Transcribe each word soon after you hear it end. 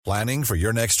Planning for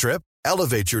your next trip?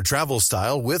 Elevate your travel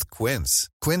style with Quince.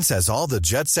 Quince has all the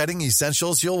jet-setting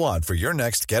essentials you'll want for your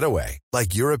next getaway,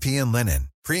 like European linen,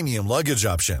 premium luggage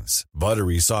options,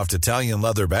 buttery soft Italian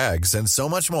leather bags, and so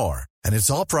much more. And it's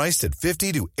all priced at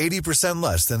 50 to 80%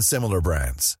 less than similar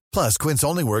brands. Plus, Quince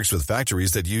only works with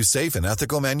factories that use safe and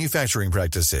ethical manufacturing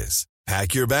practices.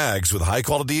 Pack your bags with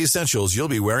high-quality essentials you'll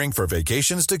be wearing for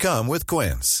vacations to come with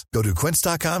Quince. Go to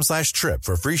quince.com/trip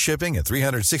for free shipping and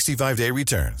 365-day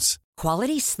returns.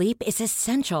 Quality sleep is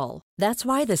essential. That's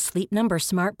why the Sleep Number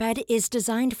Smart Bed is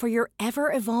designed for your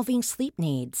ever-evolving sleep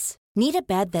needs. Need a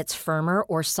bed that's firmer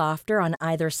or softer on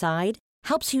either side?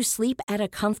 Helps you sleep at a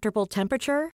comfortable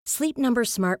temperature? Sleep Number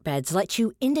Smart Beds let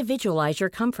you individualize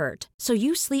your comfort so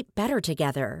you sleep better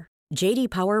together. J.D.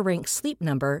 Power ranks Sleep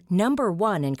Number number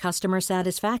 1 in customer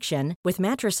satisfaction with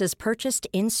mattresses purchased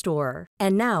in-store.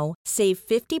 And now, save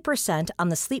 50% on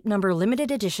the Sleep Number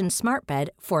Limited Edition Smart Bed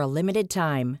for a limited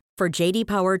time. For J.D.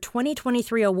 Power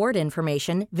 2023 award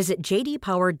information, visit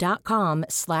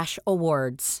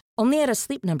jdpower.com/awards. Only at a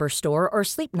Sleep Number store or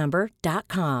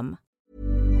sleepnumber.com.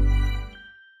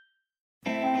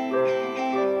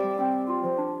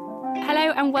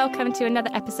 Hello and welcome to another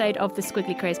episode of the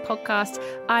Squiggly Careers podcast.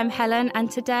 I'm Helen, and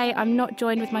today I'm not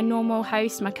joined with my normal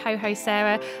host, my co-host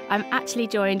Sarah. I'm actually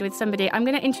joined with somebody. I'm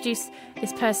going to introduce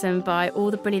this person by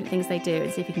all the brilliant things they do and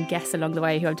see if you can guess along the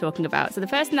way who I'm talking about. So the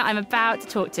person that I'm about to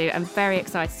talk to, I'm very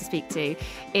excited to speak to,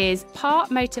 is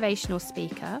part motivational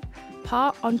speaker,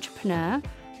 part entrepreneur,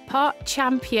 part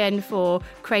champion for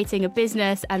creating a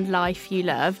business and life you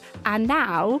love, and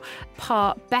now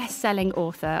part best-selling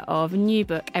author of a new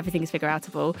book, Everything is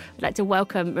Figure-Outable. I'd like to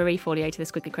welcome Marie Forleo to the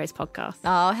Squiggly Careers podcast.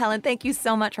 Oh, Helen, thank you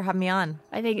so much for having me on.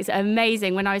 I think it's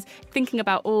amazing. When I was thinking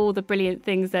about all the brilliant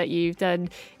things that you've done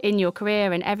in your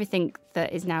career and everything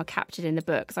that is now captured in the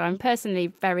book, so I'm personally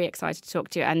very excited to talk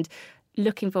to you and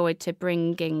looking forward to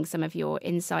bringing some of your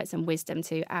insights and wisdom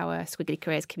to our Squiggly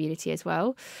Careers community as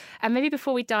well. And maybe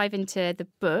before we dive into the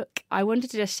book, I wanted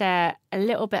to just share a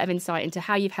little bit of insight into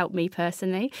how you've helped me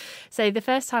personally. So the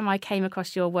first time I came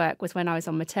across your work was when I was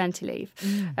on maternity leave.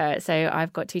 So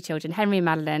I've got 2 children, Henry and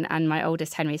Madeline, and my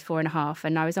oldest Henry is 4.5.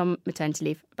 And I was on maternity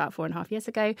leave about 4.5 years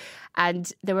ago.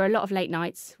 And there were a lot of late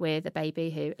nights with a baby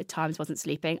who at times wasn't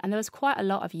sleeping. And there was quite a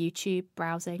lot of YouTube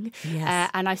browsing. Yes.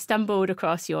 And I stumbled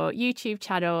across your YouTube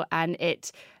channel, and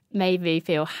it made me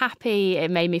feel happy. It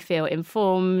made me feel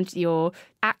informed. Your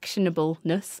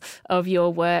actionableness of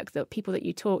your work, the people that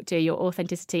you talk to, your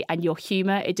authenticity and your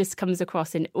humour, it just comes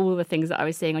across in all the things that I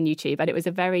was seeing on YouTube. And it was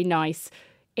a very nice,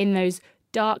 in those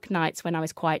dark nights when I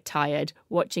was quite tired,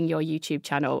 watching your YouTube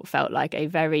channel felt like a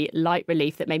very light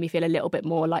relief that made me feel a little bit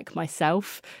more like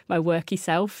myself, my worky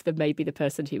self, than maybe the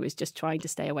person who was just trying to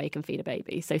stay awake and feed a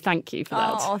baby. So thank you for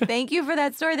that. Oh, thank you for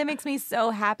that story. That makes me so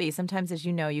happy. Sometimes, as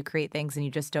you know, you create things and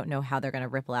you just don't know how they're going to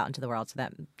ripple out into the world. So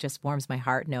that just warms my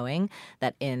heart knowing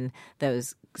that in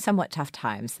those somewhat tough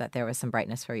times that there was some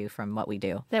brightness for you from what we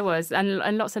do. There was, and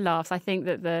lots of laughs. I think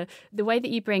that the way that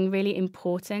you bring really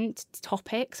important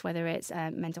topics, whether it's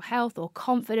mental health or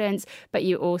confidence, but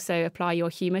you also apply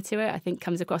your humour to it, I think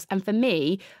comes across. And for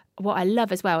me, what I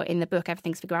love as well in the book,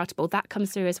 Everything's Figure-Outable, that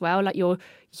comes through as well, like your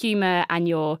humour and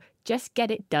your just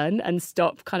get it done and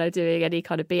stop kind of doing any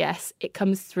kind of BS. It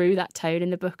comes through that tone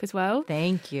in the book as well.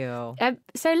 Thank you.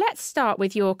 So let's start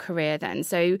with your career then.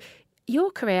 So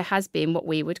your career has been what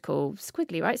we would call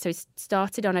squiggly, right? So it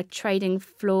started on a trading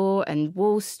floor and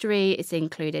Wall Street. It's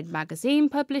included magazine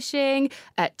publishing.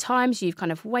 At times, you've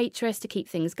kind of waitress to keep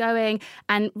things going.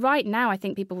 And right now, I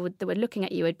think people that were looking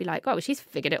at you would be like, oh, she's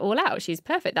figured it all out. She's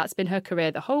perfect. That's been her career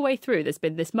the whole way through. There's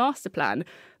been this master plan.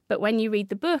 But when you read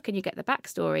the book and you get the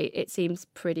backstory, it seems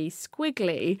pretty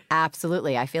squiggly.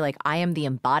 Absolutely. I feel like I am the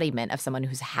embodiment of someone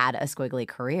who's had a squiggly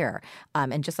career.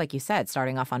 And just like you said,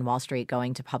 starting off on Wall Street,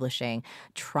 going to publishing,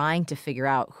 trying to figure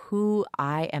out who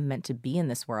I am meant to be in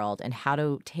this world and how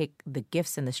to take the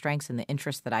gifts and the strengths and the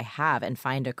interests that I have and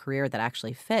find a career that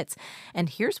actually fits. And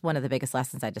here's one of the biggest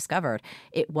lessons I discovered.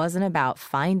 It wasn't about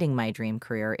finding my dream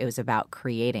career. It was about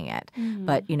creating it.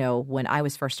 But, you know, when I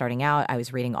was first starting out, I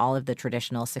was reading all of the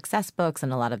traditional success books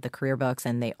and a lot of the career books,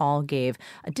 and they all gave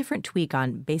a different tweak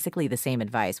on basically the same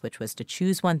advice, which was to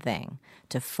choose one thing,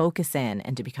 to focus in,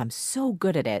 and to become so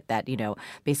good at it that, you know,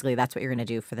 basically that's what you're going to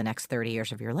do for the next 30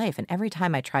 years of your life. And every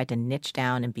time I tried to niche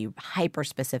down and be hyper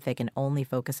specific and only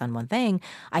focus on one thing,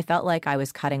 I felt like I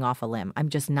was cutting off a limb. I'm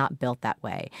just not built that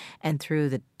way. And through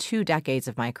the 2 decades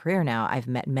of my career now, I've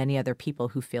met many other people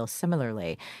who feel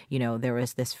similarly. You know, there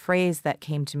was this phrase that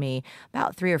came to me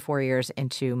about 3 or 4 years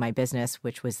into my business,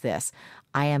 which was this: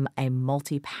 I am a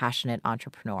multi-passionate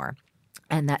entrepreneur.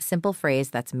 And that simple phrase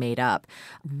that's made up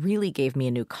really gave me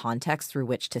a new context through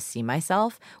which to see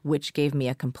myself, which gave me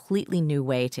a completely new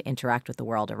way to interact with the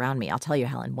world around me. I'll tell you,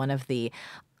 Helen, one of the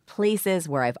places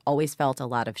where I've always felt a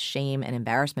lot of shame and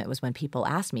embarrassment was when people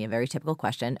asked me a very typical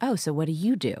question, oh, so what do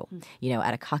you do?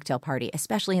 At a cocktail party,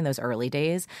 especially in those early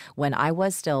days when I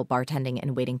was still bartending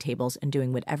and waiting tables and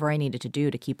doing whatever I needed to do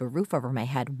to keep a roof over my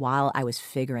head while I was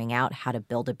figuring out how to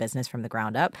build a business from the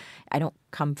ground up. I don't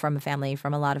come from a family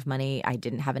from a lot of money. I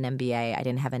didn't have an MBA. I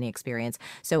didn't have any experience.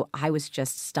 So I was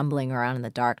just stumbling around in the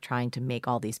dark trying to make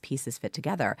all these pieces fit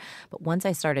together. But once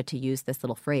I started to use this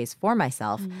little phrase for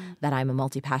myself, that I'm a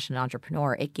multi-passionate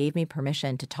entrepreneur, it gave me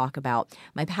permission to talk about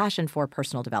my passion for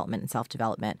personal development and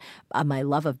self-development, my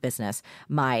love of business,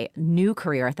 my new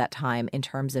career at that time in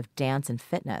terms of dance and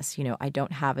fitness. I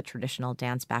don't have a traditional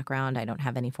dance background. I don't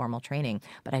have any formal training,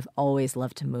 but I've always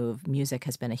loved to move. Music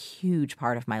has been a huge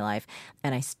part of my life.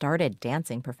 And I started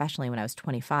dancing professionally when I was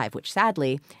 25, which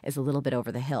sadly is a little bit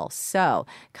over the hill. So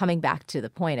coming back to the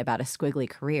point about a squiggly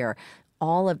career,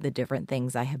 all of the different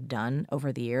things I have done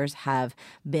over the years have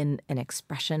been an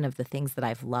expression of the things that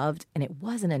I've loved. And it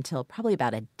wasn't until probably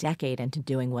about a decade into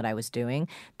doing what I was doing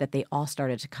that they all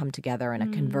started to come together in a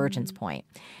convergence point.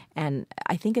 And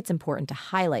I think it's important to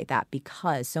highlight that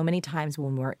because so many times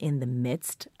when we're in the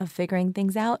midst of figuring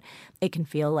things out, it can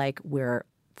feel like we're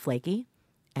flaky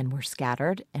and we're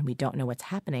scattered and we don't know what's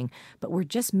happening, but we're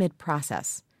just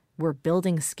mid-process. We're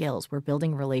building skills, we're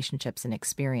building relationships and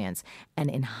experience.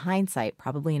 And in hindsight,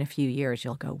 probably in a few years,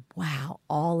 you'll go, wow,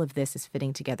 all of this is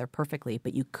fitting together perfectly,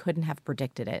 but you couldn't have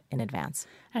predicted it in advance.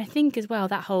 And I think as well,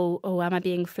 that whole, am I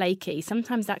being flaky?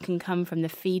 Sometimes that can come from the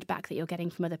feedback that you're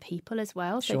getting from other people as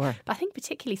well. So, Sure. But I think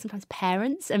particularly sometimes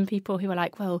parents and people who are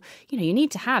like, well, you need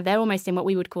to have, they're almost in what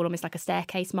we would call almost like a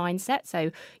staircase mindset.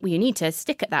 So you need to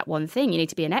stick at that one thing. You need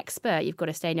to be an expert. You've got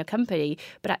to stay in your company.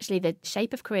 But actually the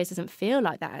shape of careers doesn't feel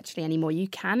like that anymore. You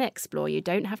can explore. You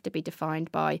don't have to be defined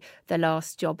by the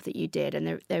last job that you did.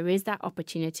 And there is that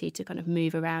opportunity to kind of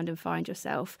move around and find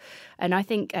yourself. And I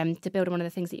think to build on one of the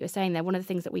things that you were saying there, one of the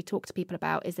things that we talk to people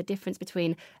about is the difference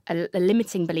between a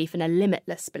limiting belief and a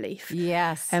limitless belief.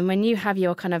 Yes. And when you have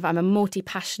your kind of, I'm a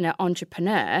multi-passionate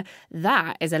entrepreneur,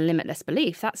 that is a limitless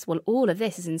belief. That's, well, all of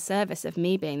this is in service of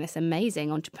me being this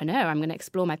amazing entrepreneur. I'm going to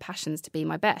explore my passions to be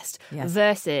my best. Yes.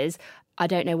 Versus, I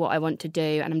don't know what I want to do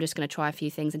and I'm just going to try a few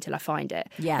things until I find it.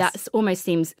 Yes. That almost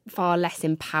seems far less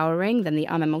empowering than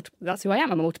that's who I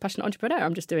am. I'm a multi-passionate entrepreneur.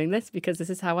 I'm just doing this because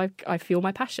this is how I feel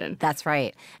my passion. That's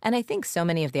right. And I think so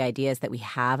many of the ideas that we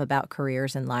have about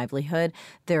careers and livelihood,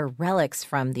 they're relics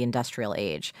from the industrial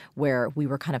age where we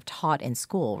were kind of taught in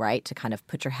school, right, to kind of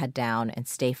put your head down and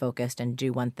stay focused and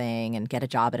do one thing and get a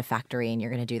job at a factory and you're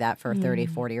going to do that for 30,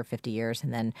 40 or 50 years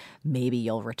and then maybe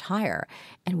you'll retire.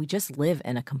 And we just live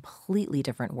in a completely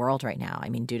different world right now. I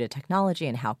mean, due to technology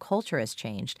and how culture has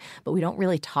changed, but we don't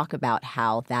really talk about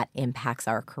how that impacts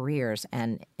our careers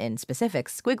and in specific,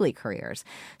 squiggly careers.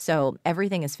 So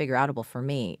everything is figure outable for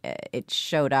me. It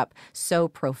showed up so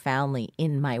profoundly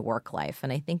in my work life.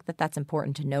 And I think that that's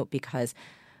important to note because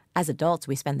as adults,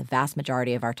 we spend the vast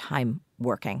majority of our time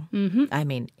working. Mm-hmm. I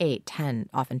mean, 8, 10,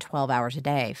 often 12 hours a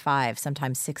day, 5,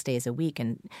 sometimes 6 days a week.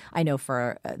 And I know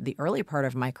for the early part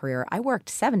of my career, I worked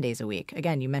 7 days a week.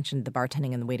 Again, you mentioned the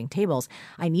bartending and the waiting tables.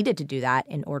 I needed to do that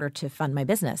in order to fund my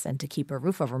business and to keep a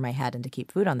roof over my head and to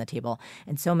keep food on the table.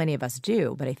 And so many of us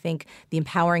do. But I think the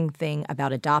empowering thing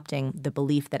about adopting the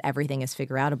belief that everything is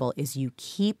figure outable is you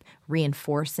keep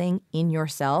reinforcing in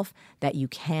yourself that you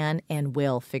can and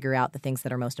will figure out the things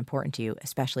that are most important to you,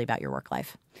 especially about your work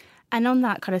life. And on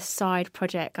that kind of side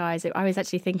project, guys, I was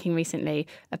actually thinking recently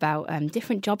about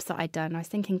different jobs that I'd done. I was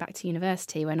thinking back to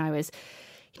university when I was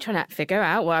trying to figure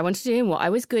out what I wanted to do and what I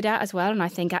was good at as well. And I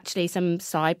think actually some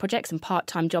side projects and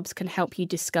part-time jobs can help you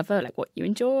discover like what you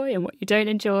enjoy and what you don't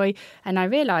enjoy. And I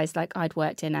realised like I'd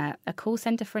worked in a call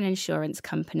centre for an insurance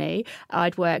company.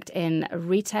 I'd worked in a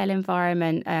retail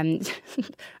environment.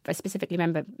 I specifically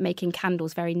remember making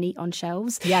candles very neat on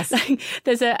shelves. Yes.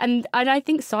 And I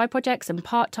think side projects and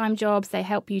part-time jobs, they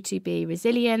help you to be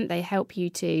resilient. They help you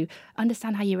to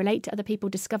understand how you relate to other people,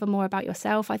 discover more about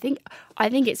yourself. I think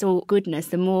it's all goodness.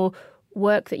 The more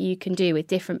work that you can do with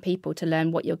different people to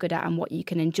learn what you're good at and what you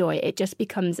can enjoy, it just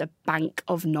becomes a bank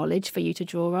of knowledge for you to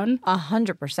draw on.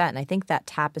 100%. And I think that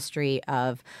tapestry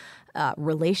of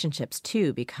relationships,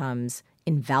 too, becomes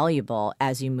invaluable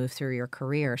as you move through your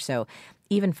career. So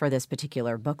even for this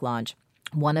particular book launch,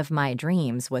 one of my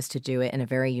dreams was to do it in a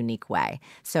very unique way.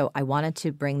 So I wanted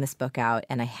to bring this book out,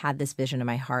 and I had this vision in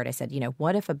my heart. I said,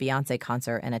 what if a Beyonce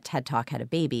concert and a TED Talk had a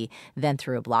baby, then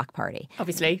threw a block party?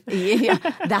 Obviously. Yeah,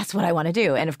 that's what I want to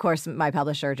do. And of course, my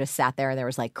publisher just sat there and there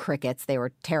was like crickets. They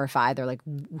were terrified. They're like,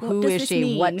 who is she?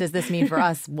 Mean? What does this mean for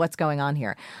us? What's going on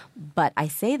here? But I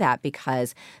say that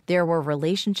because there were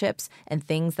relationships and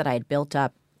things that I had built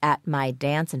up at my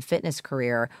dance and fitness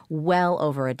career well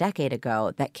over a decade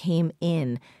ago that came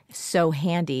in so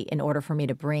handy in order for me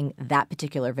to bring that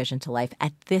particular vision to life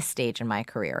at this stage in my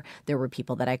career. There were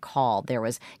people that I called. There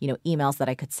was, emails that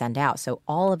I could send out. So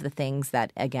all of the things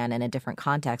that, again, in a different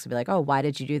context would be like, oh, why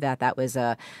did you do that? That was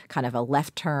a kind of a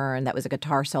left turn. That was a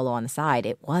guitar solo on the side.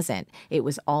 It wasn't. It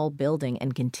was all building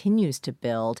and continues to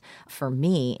build for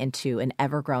me into an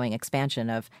ever-growing expansion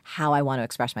of how I want to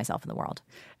express myself in the world.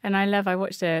 And I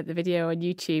watched the video on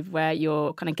YouTube where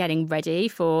you're kind of getting ready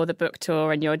for the book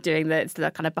tour and you're doing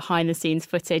the kind of behind the scenes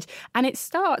footage. And it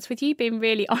starts with you being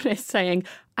really honest, saying,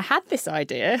 I had this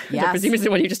idea, yes. I presume it's the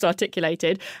one you just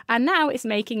articulated, and now it's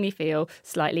making me feel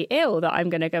slightly ill that I'm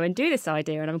going to go and do this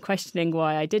idea and I'm questioning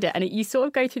why I did it. And you sort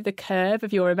of go through the curve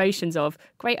of your emotions of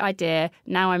great idea,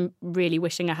 now I'm really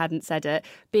wishing I hadn't said it,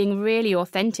 being really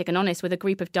authentic and honest with a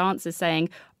group of dancers saying,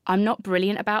 I'm not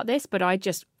brilliant about this, but I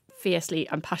just fiercely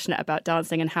I'm passionate about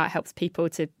dancing and how it helps people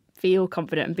to feel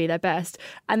confident and be their best.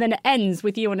 And then it ends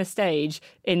with you on a stage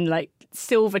in like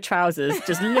silver trousers,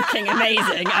 just looking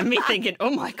amazing, and me thinking,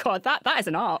 oh my God, that is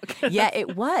an arc. Yeah,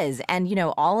 it was. And,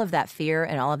 all of that fear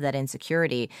and all of that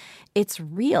insecurity, it's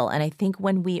real. And I think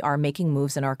when we are making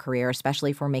moves in our career,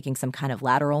 especially if we're making some kind of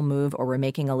lateral move or we're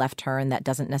making a left turn that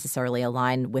doesn't necessarily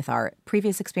align with our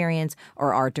previous experience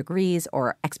or our degrees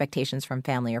or expectations from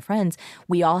family or friends,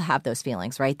 we all have those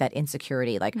feelings, right? That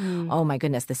insecurity, like, oh my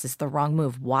goodness, this is the wrong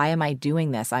move. Why am I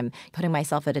doing this? I'm putting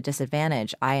myself at a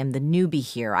disadvantage. I am the newbie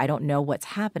here. I don't know what's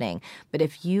happening. But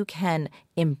if you can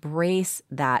embrace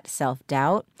that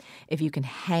self-doubt, if you can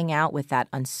hang out with that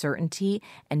uncertainty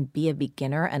and be a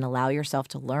beginner and allow yourself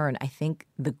to learn, I think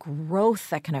the growth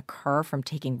that can occur from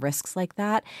taking risks like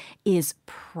that is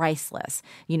priceless.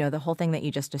 The whole thing that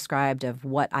you just described of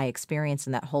what I experienced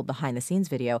in that whole behind the scenes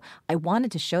video, I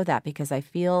wanted to show that because I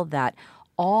feel that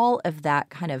all of that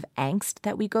kind of angst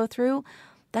that we go through,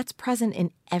 that's present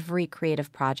in every creative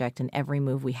project and every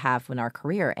move we have in our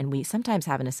career. And we sometimes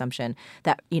have an assumption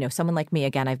that, someone like me,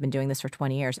 again, I've been doing this for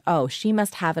 20 years. Oh, she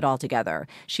must have it all together.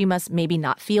 She must maybe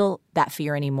not feel that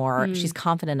fear anymore. She's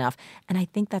confident enough. And I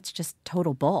think that's just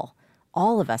total bull.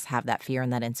 All of us have that fear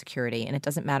and that insecurity. And it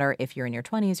doesn't matter if you're in your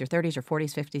 20s, your 30s, your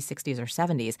 40s, 50s, 60s, or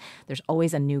 70s. There's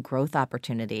always a new growth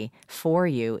opportunity for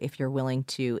you if you're willing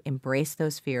to embrace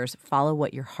those fears, follow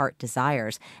what your heart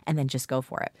desires, and then just go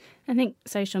for it. I think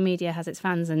social media has its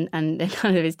fans and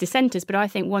kind of its dissenters, but I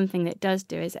think one thing that it does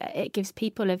do is it gives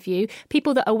people a view.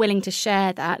 People that are willing to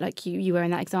share that, like you were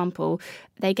in that example,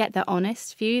 they get the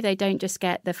honest view. They don't just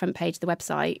get the front page of the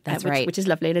website, which is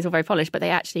lovely and is all very polished, but they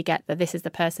actually get that this is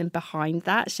the person behind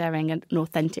that, sharing an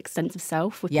authentic sense of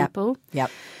self with people. Yep.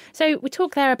 So we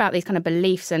talk there about these kind of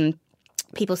beliefs and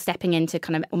people stepping into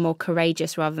kind of a more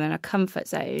courageous rather than a comfort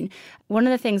zone. One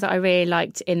of the things that I really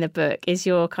liked in the book is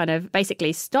your kind of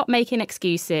basically stop making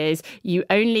excuses. You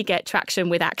only get traction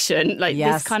with action. Like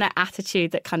this kind of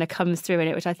attitude that kind of comes through in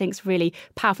it, which I think is really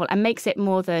powerful and makes it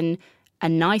more than a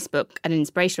nice book, an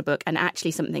inspirational book, and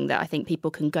actually something that I think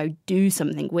people can go do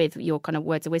something with, your kind of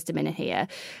words of wisdom in here.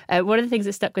 One of the things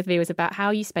that stuck with me was about how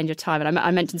you spend your time. And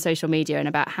I mentioned social media and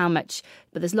about how much,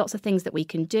 but there's lots of things that we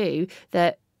can do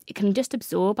that it can just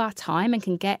absorb our time and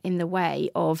can get in the way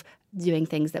of doing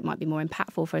things that might be more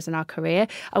impactful for us in our career.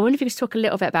 I wonder if you could talk a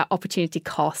little bit about opportunity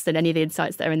cost and any of the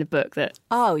insights that are in the book.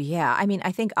 Oh, yeah. I mean,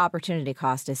 I think opportunity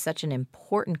cost is such an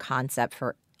important concept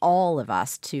for all of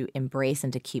us to embrace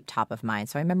and to keep top of mind.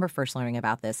 So I remember first learning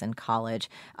about this in college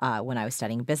when I was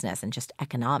studying business and just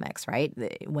economics, right?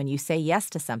 When you say yes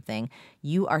to something,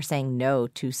 you are saying no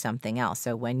to something else.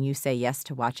 So when you say yes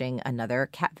to watching another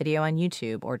cat video on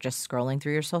YouTube or just scrolling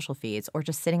through your social feeds or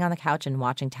just sitting on the couch and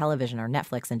watching television or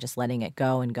Netflix and just letting it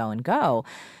go and go and go,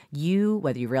 you,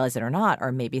 whether you realize it or not,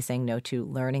 are maybe saying no to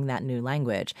learning that new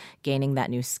language, gaining that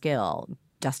new skill,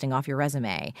 dusting off your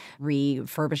resume,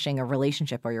 refurbishing a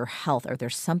relationship or your health, or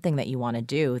there's something that you want to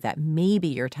do that maybe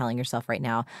you're telling yourself right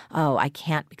now, oh, I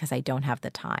can't because I don't have the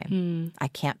time. I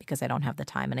can't because I don't have the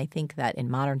time. And I think that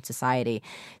in modern society,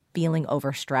 feeling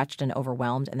overstretched and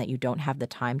overwhelmed and that you don't have the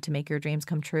time to make your dreams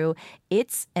come true,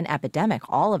 it's an epidemic.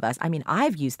 All of us. I mean,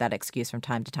 I've used that excuse from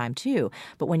time to time too.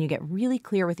 But when you get really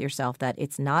clear with yourself that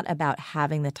it's not about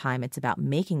having the time, it's about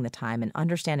making the time and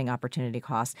understanding opportunity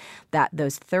costs, that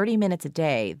those 30 minutes a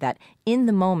day that in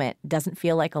the moment doesn't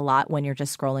feel like a lot when you're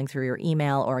just scrolling through your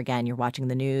email or, again, you're watching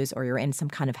the news or you're in some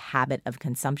kind of habit of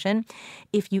consumption.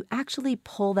 If you actually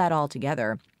pull that all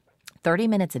together, 30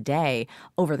 minutes a day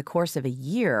over the course of a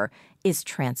year is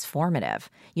transformative.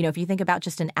 You know, if you think about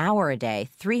just an hour a day,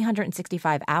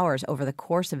 365 hours over the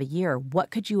course of a year, what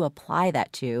could you apply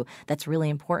that to that's really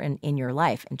important in your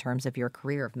life in terms of your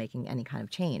career of making any kind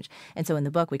of change? And so in the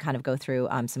book, we kind of go through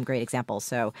some great examples.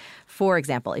 So, for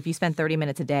example, if you spend 30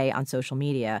 minutes a day on social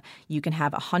media, you can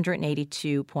have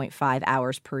 182.5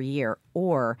 hours per year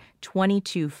or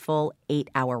 22 full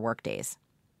 8-hour workdays.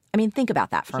 I mean, think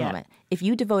about that for a moment. If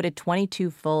you devoted 22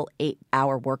 full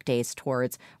 8-hour workdays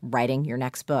towards writing your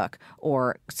next book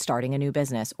or starting a new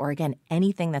business or, again,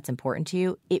 anything that's important to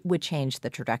you, it would change the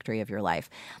trajectory of your life.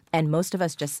 And most of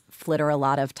us just flitter a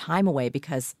lot of time away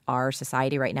because our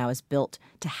society right now is built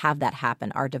to have that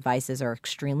happen. Our devices are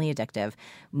extremely addictive.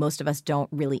 Most of us don't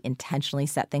really intentionally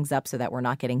set things up so that we're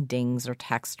not getting dings or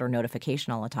text or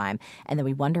notification all the time. And then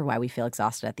we wonder why we feel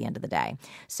exhausted at the end of the day.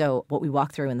 So what we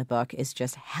walk through in the book is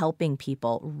just helping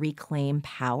people reclaim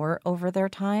power over their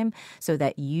time so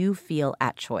that you feel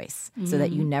at choice, so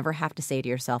that you never have to say to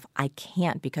yourself, I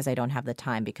can't because I don't have the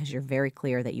time, because you're very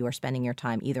clear that you are spending your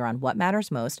time either on what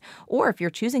matters most, or if you're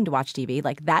choosing to watch TV,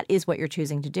 like that is what you're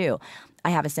choosing to do. I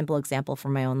have a simple example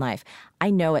from my own life. I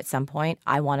know at some point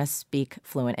I want to speak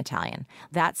fluent Italian.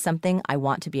 That's something I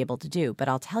want to be able to do. But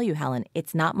I'll tell you, Helen,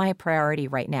 it's not my priority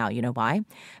right now. You know why?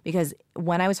 Because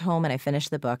when I was home and I finished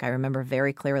the book, I remember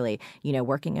very clearly,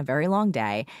 working a very long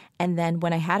day. And then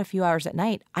when I had a few hours at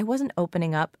night, I wasn't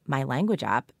opening up my language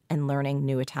app and learning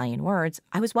new Italian words.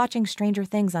 I was watching Stranger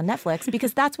Things on Netflix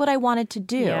because that's what I wanted to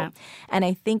do. Yeah. And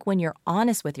I think when you're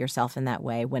honest with yourself in that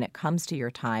way, when it comes to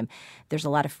your time, there's a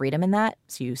lot of freedom in that.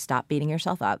 So you stop beating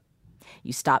yourself up.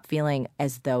 You stop feeling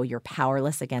as though you're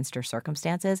powerless against your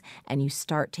circumstances, and you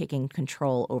start taking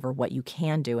control over what you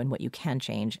can do and what you can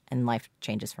change, and life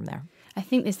changes from there. I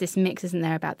think there's this mix, isn't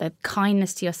there, about the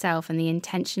kindness to yourself and the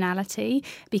intentionality,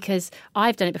 because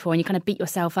I've done it before and you kind of beat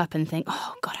yourself up and think,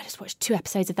 oh, God, I just watched 2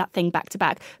 episodes of that thing back to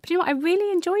back. But you know what? I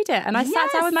really enjoyed it. And I sat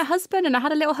down with my husband and I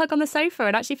had a little hug on the sofa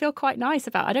and actually feel quite nice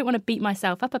about it. I don't want to beat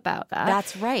myself up about that.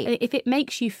 That's right. If it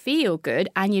makes you feel good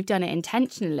and you've done it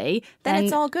intentionally, then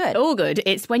it's all good. All good.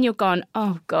 It's when you're gone,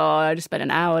 oh, God, I just spent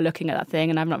an hour looking at that thing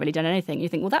and I've not really done anything. You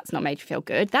think, well, that's not made you feel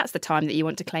good. That's the time that you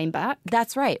want to claim back.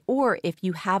 That's right. Or if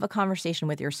you have a conversation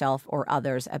with yourself or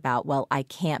others about, well, I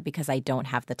can't because I don't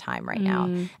have the time right now.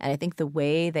 And I think the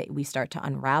way that we start to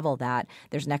unravel that,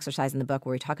 there's an exercise in the book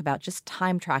where we talk about just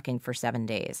time tracking for 7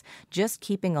 days, just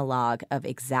keeping a log of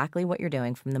exactly what you're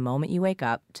doing from the moment you wake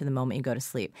up to the moment you go to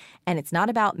sleep. And it's not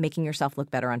about making yourself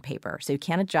look better on paper. So you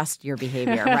can't adjust your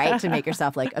behavior, right, to make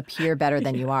yourself appear better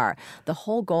than you are. The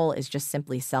whole goal is just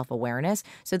simply self-awareness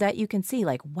so that you can see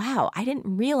wow, I didn't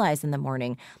realize in the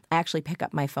morning I actually pick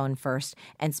up my phone first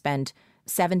and spend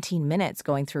 17 minutes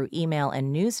going through email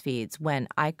and news feeds when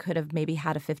I could have maybe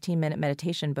had a 15-minute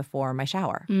meditation before my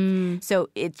shower. So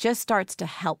it just starts to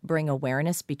help bring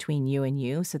awareness between you and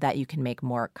you so that you can make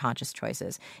more conscious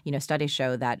choices. Studies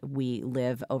show that we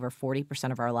live over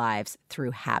 40% of our lives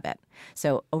through habit.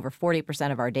 So over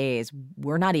 40% of our days,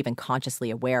 we're not even consciously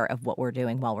aware of what we're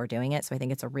doing while we're doing it. So I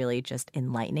think it's a really just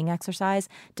enlightening exercise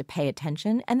to pay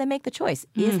attention and then make the choice.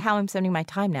 Is how I'm spending my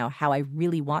time now how I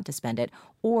really want to spend it?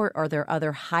 Or are there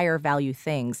other higher value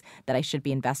things that I should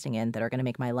be investing in that are going to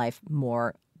make my life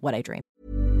more what I dream?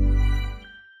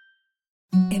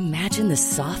 Imagine the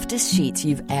softest sheets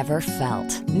you've ever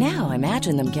felt. Now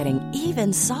imagine them getting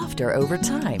even softer over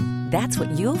time. That's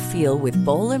what you'll feel with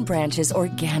Boll & Branch's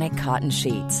organic cotton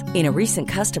sheets. In a recent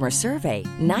customer survey,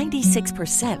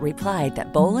 96% replied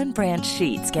that Boll & Branch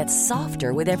sheets get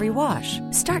softer with every wash.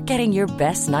 Start getting your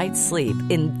best night's sleep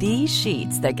in these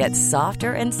sheets that get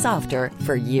softer and softer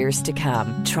for years to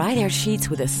come. Try their sheets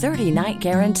with a 30-night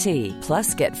guarantee.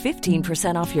 Plus, get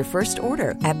 15% off your first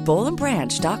order at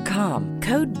bollandbranch.com.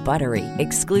 Code BUTTERY.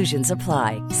 Exclusions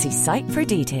apply. See site for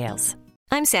details.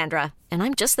 I'm Sandra, and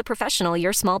I'm just the professional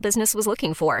your small business was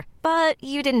looking for. But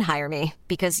you didn't hire me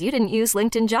because you didn't use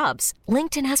LinkedIn Jobs.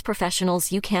 LinkedIn has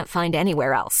professionals you can't find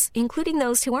anywhere else, including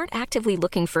those who aren't actively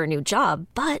looking for a new job,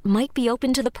 but might be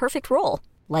open to the perfect role,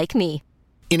 like me.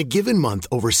 In a given month,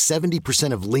 over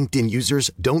 70% of LinkedIn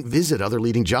users don't visit other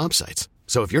leading job sites.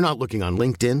 So if you're not looking on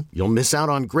LinkedIn, you'll miss out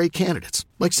on great candidates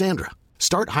like Sandra.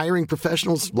 Start hiring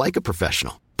professionals like a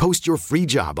professional. Post your free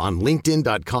job on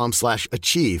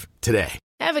linkedin.com/achieve today.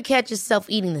 Ever catch yourself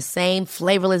eating the same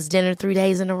flavorless dinner 3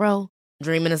 days in a row?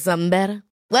 Dreaming of something better?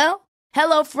 Well,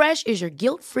 HelloFresh is your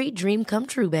guilt-free dream come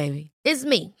true, baby. It's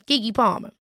me, Keke Palmer.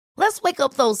 Let's wake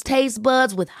up those taste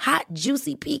buds with hot,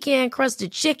 juicy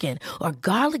pecan-crusted chicken or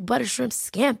garlic butter shrimp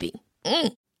scampi.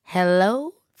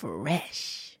 Hello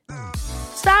Fresh.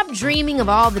 Stop dreaming of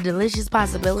all the delicious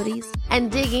possibilities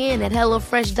and dig in at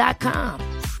HelloFresh.com.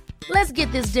 Let's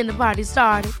get this dinner party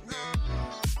started.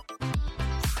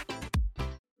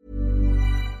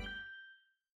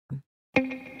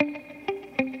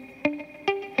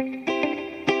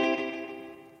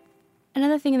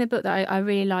 Another thing in the book that I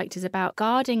really liked is about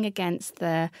guarding against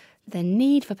the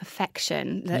need for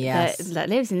perfection that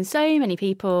lives in so many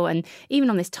people. And even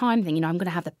on this time thing, I'm going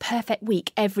to have the perfect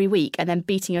week every week, and then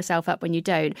beating yourself up when you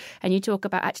don't. And you talk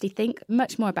about actually think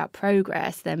much more about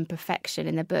progress than perfection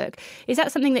in the book. Is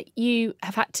that something that you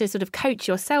have had to sort of coach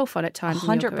yourself on at times?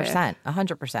 100%.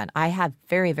 100%. I have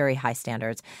very, very high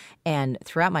standards. And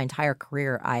throughout my entire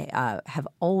career, I have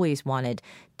always wanted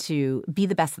to be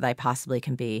the best that I possibly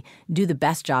can be, do the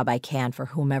best job I can for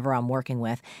whomever I'm working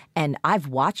with. And I've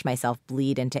watched myself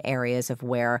bleed into areas of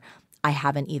where I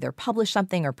haven't either published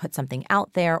something or put something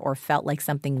out there or felt like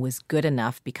something was good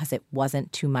enough because it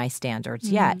wasn't to my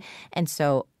standards yet. And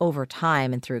so over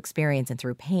time and through experience and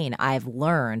through pain, I've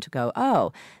learned to go,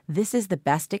 oh, this is the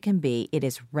best it can be. It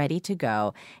is ready to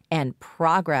go. And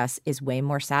progress is way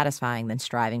more satisfying than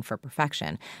striving for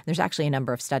perfection. There's actually a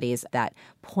number of studies that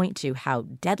point to how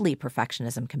deadly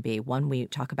perfectionism can be. One we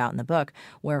talk about in the book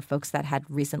where folks that had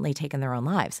recently taken their own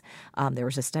lives. There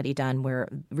was a study done where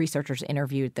researchers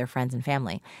interviewed their friends and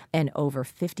family, and over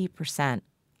 50%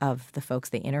 of the folks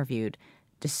they interviewed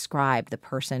described the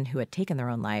person who had taken their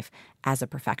own life as a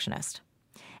perfectionist.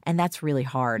 And that's really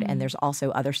hard. And there's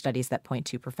also other studies that point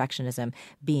to perfectionism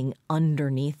being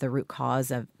underneath the root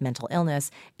cause of mental illness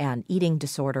and eating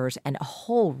disorders and a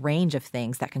whole range of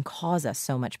things that can cause us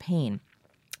so much pain.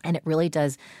 And it really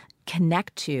does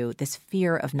connect to this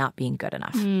fear of not being good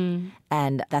enough.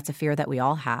 And that's a fear that we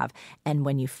all have. And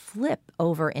when you flip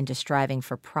over into striving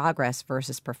for progress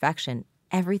versus perfection,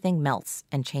 everything melts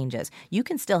and changes. You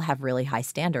can still have really high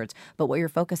standards, but what you're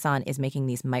focused on is making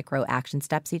these micro action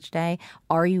steps each day.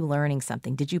 Are you learning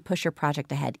something? Did you push your project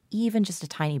ahead even just a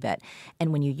tiny bit?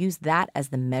 And when you use that as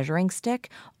the measuring stick,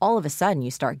 all of a sudden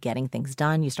you start getting things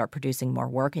done, you start producing more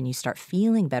work, and you start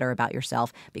feeling better about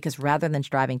yourself because rather than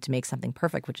striving to make something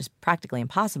perfect, which is practically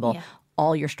impossible,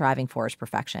 all you're striving for is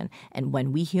perfection. And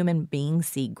when we human beings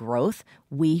see growth,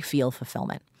 we feel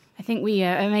fulfillment. I think we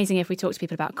are amazing if we talk to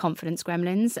people about confidence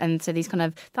gremlins. And so these kind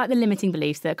of like the limiting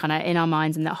beliefs that are kind of in our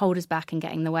minds and that hold us back and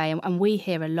get in the way. And we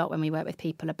hear a lot when we work with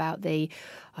people about the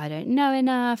I don't know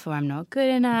enough or I'm not good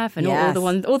enough and all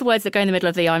the words that go in the middle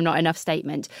of the I'm not enough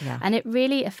statement. And it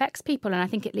really affects people. And I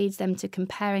think it leads them to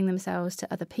comparing themselves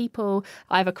to other people.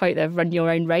 I have a quote there, run your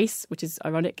own race, which is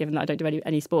ironic given that I don't do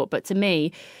any sport. But to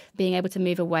me, being able to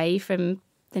move away from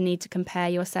the need to compare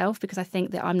yourself, because I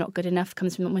think that I'm not good enough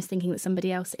comes from almost thinking that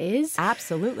somebody else is.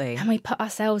 Absolutely. And we put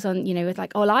ourselves on, with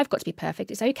like, oh, well, I've got to be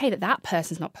perfect. It's okay that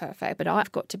person's not perfect, but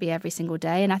I've got to be every single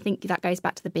day. And I think that goes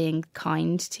back to the being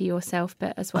kind to yourself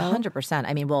bit as well. 100%.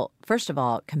 I mean, well, first of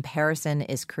all, comparison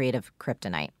is creative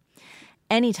kryptonite.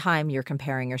 Anytime you're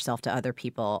comparing yourself to other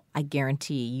people, I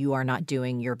guarantee you are not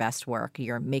doing your best work.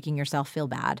 You're making yourself feel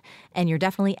bad. And you're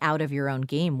definitely out of your own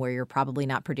game where you're probably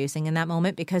not producing in that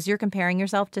moment because you're comparing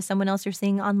yourself to someone else you're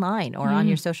seeing online or on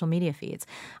your social media feeds.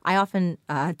 I often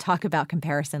talk about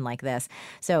comparison like this.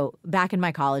 So back in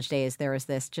my college days, there was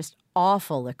this just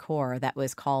awful liqueur that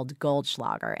was called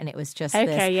Goldschlager. And it was just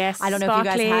this. Yes. I don't know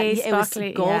sparkly, if you guys had it. Sparkly,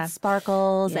 was gold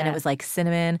sparkles and Yeah. it was like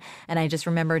cinnamon. And I just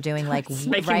remember doing like It's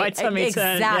making my tummy turn.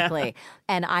 Exactly.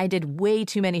 And I did way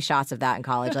too many shots of that in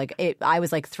college. I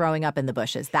was like throwing up in the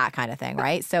bushes, that kind of thing,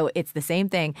 right? So it's the same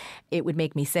thing. It would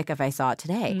make me sick if I saw it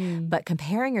today. But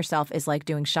comparing yourself is like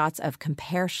doing shots of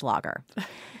Compereschlager,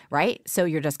 right? So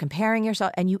you're just comparing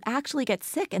yourself and you actually get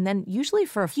sick. And then usually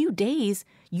for a few days,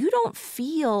 you don't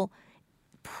feel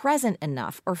present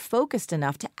enough or focused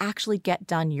enough to actually get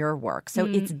done your work. So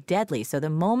it's deadly. So the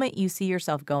moment you see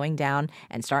yourself going down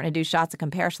and starting to do shots of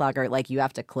Compereschlager, like you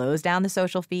have to close down the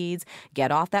social feeds,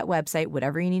 get off that website,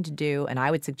 whatever you need to do. And I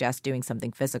would suggest doing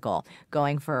something physical,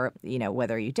 going for,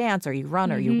 whether you dance or you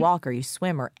run or you walk or you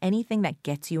swim or anything that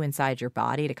gets you inside your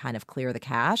body to kind of clear the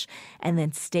cache, and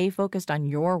then stay focused on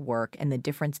your work and the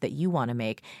difference that you want to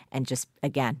make. And just,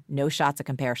 again, no shots of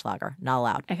Compereschlager, not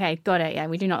allowed. Okay, got it. Yeah,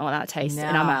 we do not want that taste. No.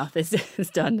 in our mouth is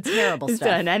done. Terrible it's stuff.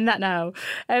 done. End that now.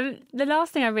 The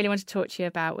last thing I really wanted to talk to you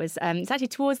about was it's actually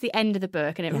towards the end of the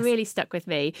book, and it really stuck with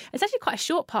me. It's actually quite a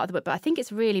short part of the book, but I think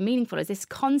it's really meaningful, is this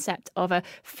concept of a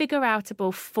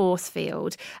figure-outable force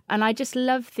field. And I just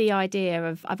love the idea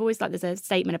of, I've always liked, there's a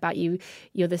statement about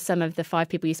you're the sum of the 5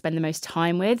 people you spend the most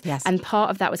time with. Yes. And part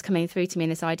of that was coming through to me in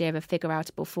this idea of a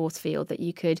figure-outable force field, that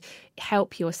you could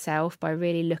help yourself by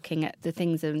really looking at the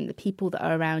things and the people that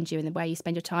are around you and the way you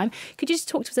spend your time. Could you just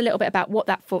talk to us a little bit about what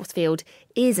that force field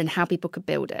is and how people could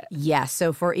build it? Yes.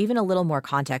 So for even a little more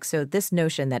context, so this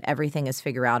notion that everything is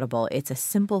figure-outable, it's a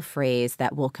simple phrase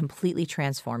that will completely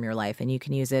transform your life. And you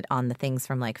can use it on the things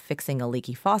from like fixing a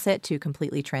leaky faucet to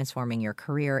completely transforming your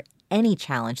career, any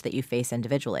challenge that you face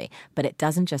individually. But it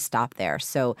doesn't just stop there.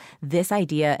 So this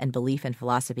idea and belief and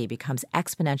philosophy becomes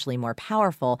exponentially more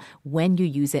powerful when you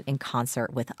use it in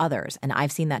concert with others. And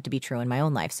I've seen that to be true in my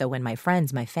own life. So when my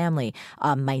friends, my family,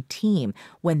 my team,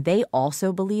 when they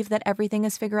also believe that everything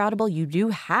is figure-outable, you do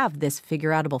have this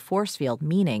figure-outable force field,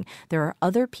 meaning there are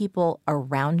other people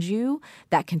around you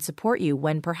that can support you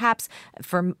when perhaps,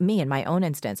 for me in my own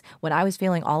instance, when I was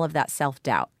feeling all of that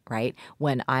self-doubt, right?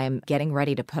 When I'm getting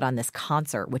ready to put on this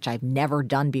concert, which I've never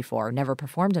done before, never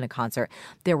performed in a concert,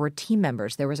 there were team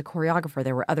members, there was a choreographer,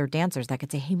 there were other dancers that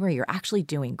could say, hey, Marie, you're actually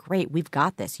doing great. We've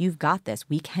got this. You've got this.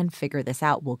 We can figure this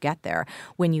out. We'll get there.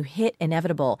 When you hit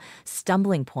inevitable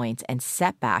stumbling points and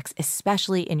setbacks,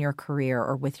 especially in your career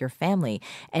or with your family,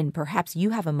 and perhaps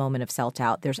you have a moment of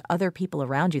self-doubt, there's other people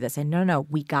around you that say, no,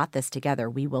 we got this together.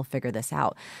 We will figure this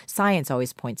out. Science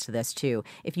always points to this too.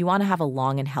 If you want to have a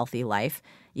long and healthy life,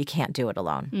 you can't do it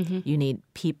alone. Mm-hmm. You need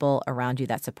people around you.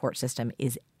 That support system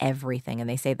is everything. And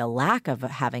they say the lack of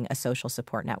having a social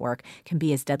support network can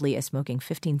be as deadly as smoking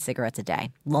 15 cigarettes a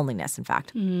day. Loneliness, in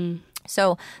fact. Mm.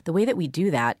 So the way that we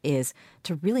do that is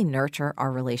to really nurture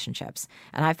our relationships.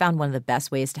 And I found one of the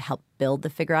best ways to help build the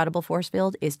figure-outable force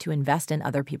field is to invest in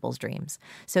other people's dreams.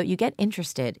 So you get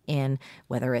interested in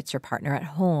whether it's your partner at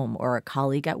home or a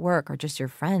colleague at work or just your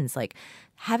friends, like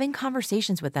having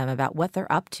conversations with them about what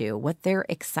they're up to, what they're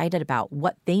excited about,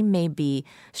 what they may be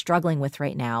struggling with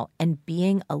right now, and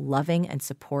being a loving and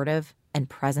supportive and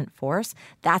present force.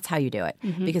 That's how you do it.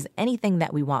 Mm-hmm. Because anything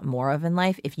that we want more of in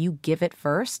life, if you give it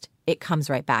first, it comes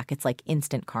right back. It's like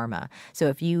instant karma. So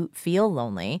if you feel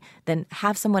lonely, then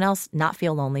have someone else not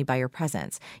feel lonely by your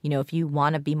presence. You know, if you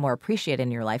want to be more appreciated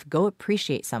in your life, go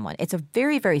appreciate someone. It's a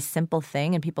very, very simple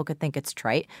thing, and people could think it's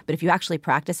trite. But if you actually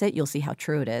practice it, you'll see how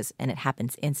true it is, and it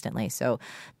happens instantly. So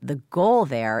the goal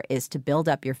there is to build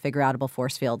up your figure-outable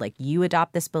force field. Like, you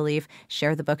adopt this belief,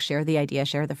 share the book, share the idea,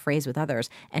 share the phrase with others,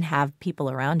 and have people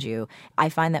around you. I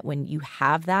find that when you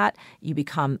have that, you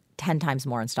become 10 times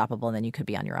more unstoppable than you could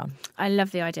be on your own. I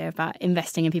love the idea about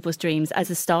investing in people's dreams as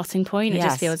a starting point. It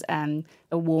just feels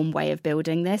a warm way of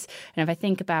building this. And if I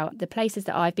think about the places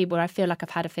that I've been where I feel like I've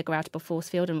had a figure-outable force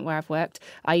field and where I've worked,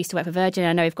 I used to work for Virgin.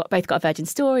 I know we've both got a Virgin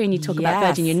story, and you talk about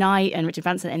Virgin Unite and Richard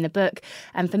Branson in the book.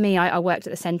 And for me, I worked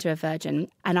at the centre of Virgin,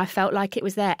 and I felt like it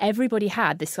was there. Everybody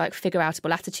had this like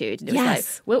figure-outable attitude. It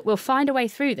was like, we'll find a way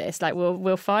through this. Like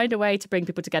we'll find a way to bring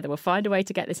people together. We'll find a way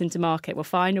to get this into market. We'll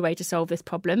find a way to solve this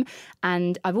problem.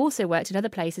 And I've also worked in other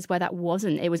places where that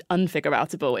wasn't. It was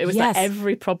unfigure-outable. It was like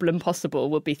every problem possible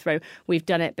would be thrown. We've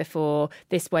done it before.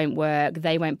 This won't work.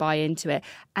 They won't buy into it.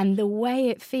 And the way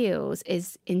it feels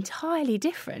is entirely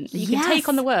different. You can take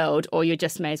on the world, or you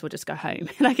just may as well just go home.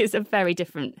 Like, it's a very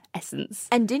different essence.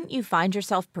 And didn't you find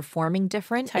yourself performing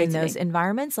different in those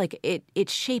environments? Like, it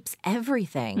shapes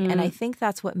everything. And I think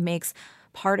that's what makes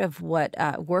part of what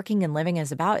working and living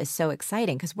is about is so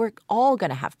exciting, because we're all going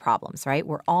to have problems, right?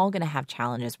 We're all going to have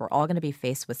challenges. We're all going to be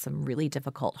faced with some really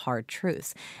difficult, hard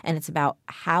truths. And it's about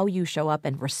how you show up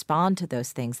and respond to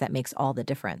those things that makes all the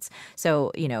difference.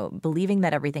 So, you know, believing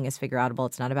that everything is figure-outable,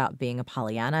 it's not about being a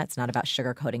Pollyanna. It's not about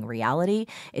sugarcoating reality.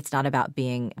 It's not about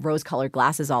being rose-colored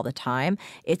glasses all the time.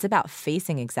 It's about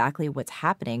facing exactly what's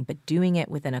happening, but doing it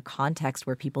within a context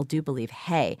where people do believe,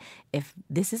 hey, if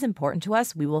this is important to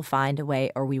us, we will find a way,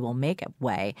 or we will make a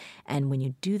way. And when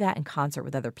you do that in concert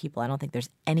with other people, I don't think there's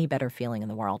any better feeling in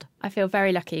the world. I feel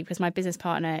very lucky because my business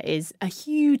partner is a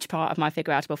huge part of my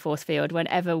figure-outable force field.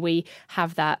 Whenever we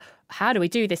have that, how do we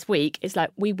do this week? It's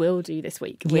like, we will do this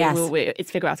week. It's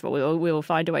figure-outable. We will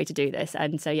find a way to do this.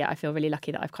 And so, I feel really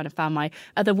lucky that I've kind of found my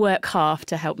other work half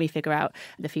to help me figure out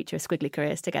the future of Squiggly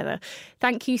Careers together.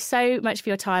 Thank you so much for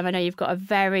your time. I know you've got a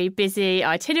very busy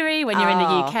itinerary when you're in the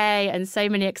UK and so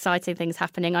many exciting things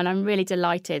happening. And I'm really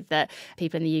delighted that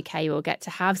people in the UK will get to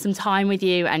have some time with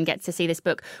you and get to see this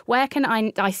book. Where can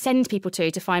I send people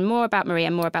to find more about Marie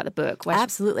and more about the book?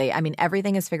 Absolutely. I mean,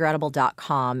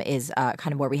 everythingisfigureoutable.com is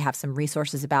kind of where we have some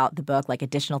resources about the book, like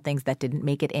additional things that didn't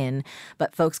make it in.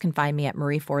 But folks can find me at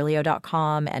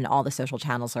marieforleo.com, and all the social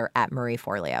channels are at Marie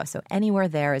Forleo. So anywhere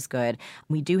there is good.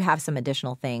 We do have some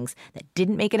additional things that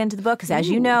didn't make it into the book because, as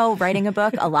you know, writing a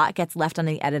book, a lot gets left on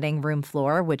the editing room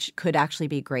floor, which could actually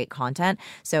be great content.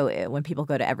 So when people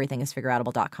go to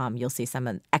everythingisfigureoutable.com, you'll see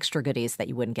some extra goodies that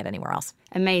you wouldn't get anywhere else.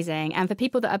 Amazing. And for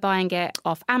people that are buying it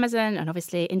off Amazon, and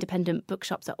obviously independent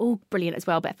bookshops are all brilliant as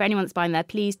well, but for anyone that's buying there,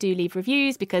 please do leave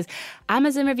reviews, because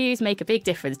Amazon reviews make a big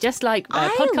difference, just like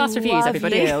podcast reviews,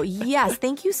 everybody. Yes,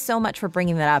 thank you so much for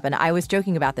bringing that up. And I was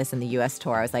joking about this in the US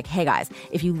tour. I was like, hey guys,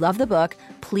 if you love the book,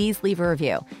 please leave a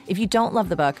review. If you don't love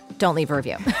the book, don't leave a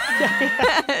review.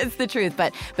 It's the truth.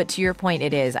 But to your point,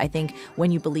 it is. I think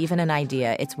when you believe in an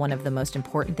idea, it's one of the most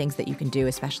important things that you can do,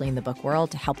 especially in the book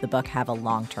world, to help the book have a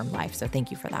long-term life. So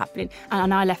thank you for that.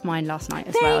 And I left mine last night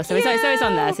as well. So it's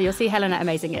on there. So you'll see Helen at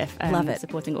Amazing If. Love it.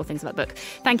 Supporting all things about the book.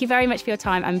 Thank you very much for your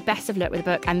time, and best of luck with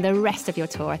the book and the rest of your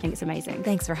tour. I think it's amazing.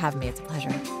 Thanks for having me. It's a pleasure.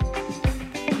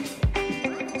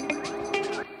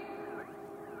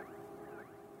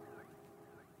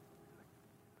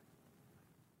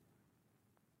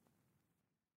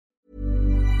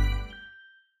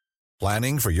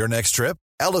 Planning for your next trip?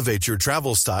 Elevate your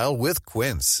travel style with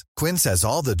Quince. Quince has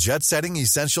all the jet-setting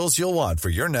essentials you'll want for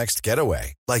your next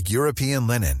getaway, like European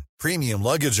linen, premium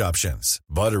luggage options,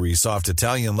 buttery soft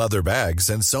Italian leather bags,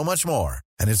 and so much more.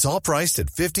 And it's all priced at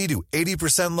 50 to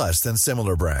 80% less than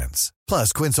similar brands.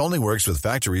 Plus, Quince only works with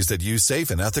factories that use safe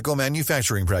and ethical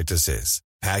manufacturing practices.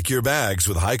 Pack your bags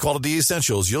with high-quality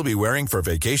essentials you'll be wearing for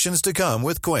vacations to come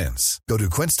with Quince. Go to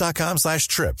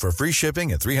quince.com/trip for free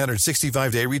shipping and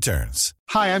 365-day returns.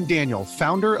 Hi, I'm Daniel,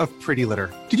 founder of Pretty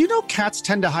Litter. Did you know cats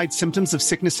tend to hide symptoms of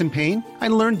sickness and pain? I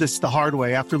learned this the hard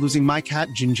way after losing my cat,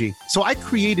 Gingy. So I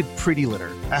created Pretty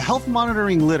Litter, a health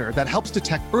monitoring litter that helps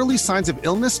detect early signs of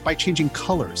illness by changing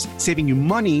colors, saving you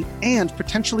money and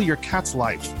potentially your cat's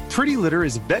life. Pretty Litter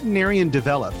is veterinarian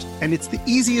developed, and it's the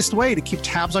easiest way to keep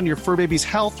tabs on your fur baby's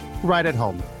health right at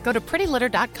home. Go to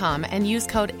prettylitter.com and use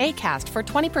code ACAST for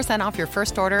 20% off your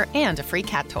first order and a free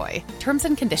cat toy. Terms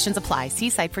and conditions apply. See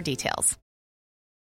site for details.